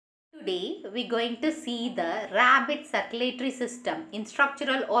Today we are going to see the rabbit circulatory system in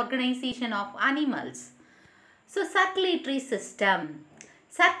structural organization of animals. So circulatory system.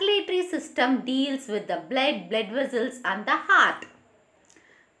 Circulatory system deals with the blood vessels and the heart.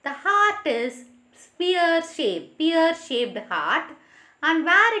 The heart is pear-shaped heart, and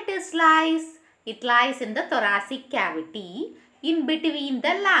where it lies in the thoracic cavity in between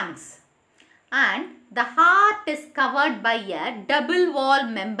the lungs. And the heart is covered by a double wall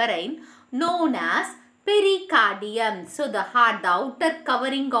membrane known as pericardium. So the outer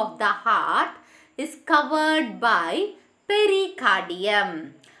covering of the heart is covered by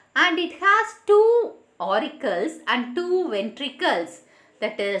pericardium, and it has two auricles and two ventricles,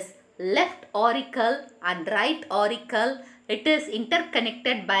 that is left auricle and right auricle. It is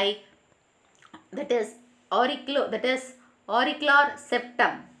interconnected by auricular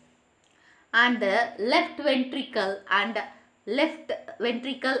septum, and the left ventricle and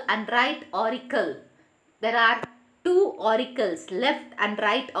right auricle. There are two auricles, left and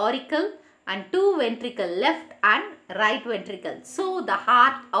right auricle, and two ventricle, left and right ventricle. So the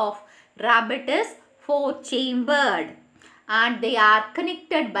heart of rabbit is four-chambered, and they are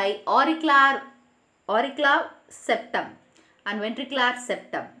connected by auricular septum and ventricular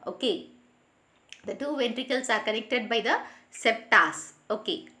septum. Okay, the two ventricles are connected by the septas.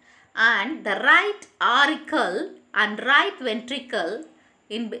 Okay, and the right auricle and right ventricle,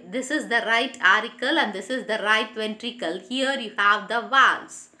 this is the right auricle and this is the right ventricle. Here you have the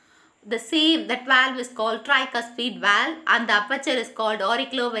valves. That valve is called tricuspid valve, and the aperture is called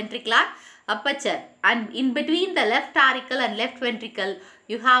auriculoventricular aperture, and in between the left auricle and left ventricle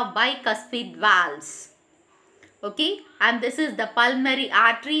you have bicuspid valves. Okay, and this is the pulmonary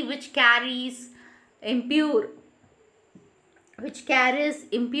artery which carries impure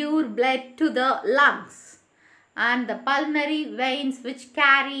blood to the lungs, and the pulmonary veins which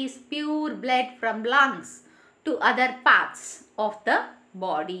carries pure blood from lungs to other parts of the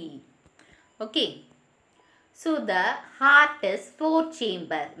body. Okay, so the heart is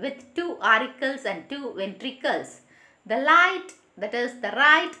four-chamber with two auricles and two ventricles. The right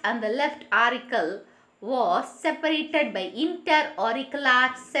and the left auricle was separated by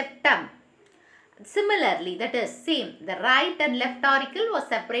interauricular septum. Similarly, the right and left auricle was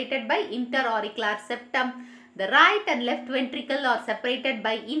separated by interauricular septum. The right and left ventricle are separated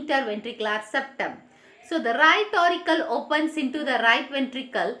by interventricular septum. So the right auricle opens into the right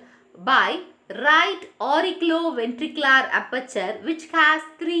ventricle by right auriculoventricular aperture, which has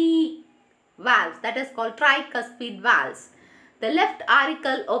three valves, that is called tricuspid valves. The left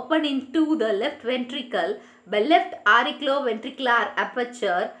auricle open into the left ventricle by left auriculoventricular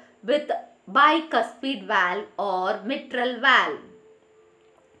aperture with bicuspid valve or mitral valve.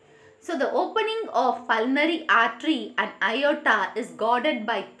 So the opening of pulmonary artery and aorta is guarded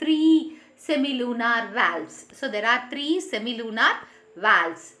by three semilunar valves. So there are three semilunar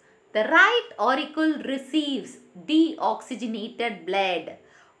valves. The right auricle receives deoxygenated blood.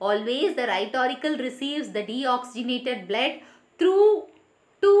 Always the right auricle receives the deoxygenated blood through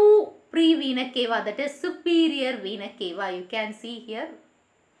two pre-vena cava, that is superior vena cava. You can see here.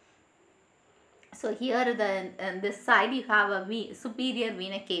 So here on this side you have a superior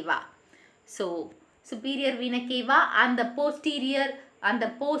vena cava. So superior vena cava, and the posterior and the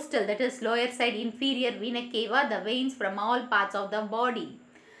postal, that is lower side inferior vena cava, the veins from all parts of the body.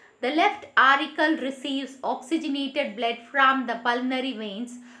 The left auricle receives oxygenated blood from the pulmonary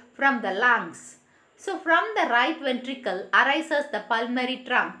veins from the lungs. So from the right ventricle arises the pulmonary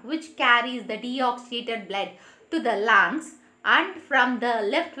trunk, which carries the deoxygenated blood to the lungs, and from the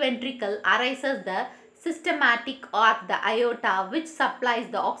left ventricle arises the systematic arc, the aorta, which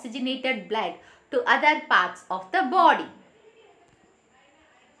supplies the oxygenated blood to other parts of the body.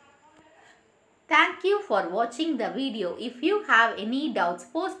 Thank you for watching the video. If you have any doubts,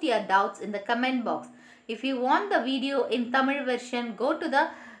 post your doubts in the comment box. If you want the video in Tamil version, go to the,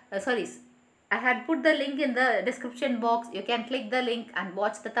 I had put the link in the description box. You can click the link and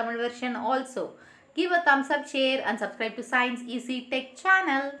watch the Tamil version also. Give a thumbs up, share and subscribe to Science Easy Tech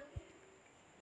channel.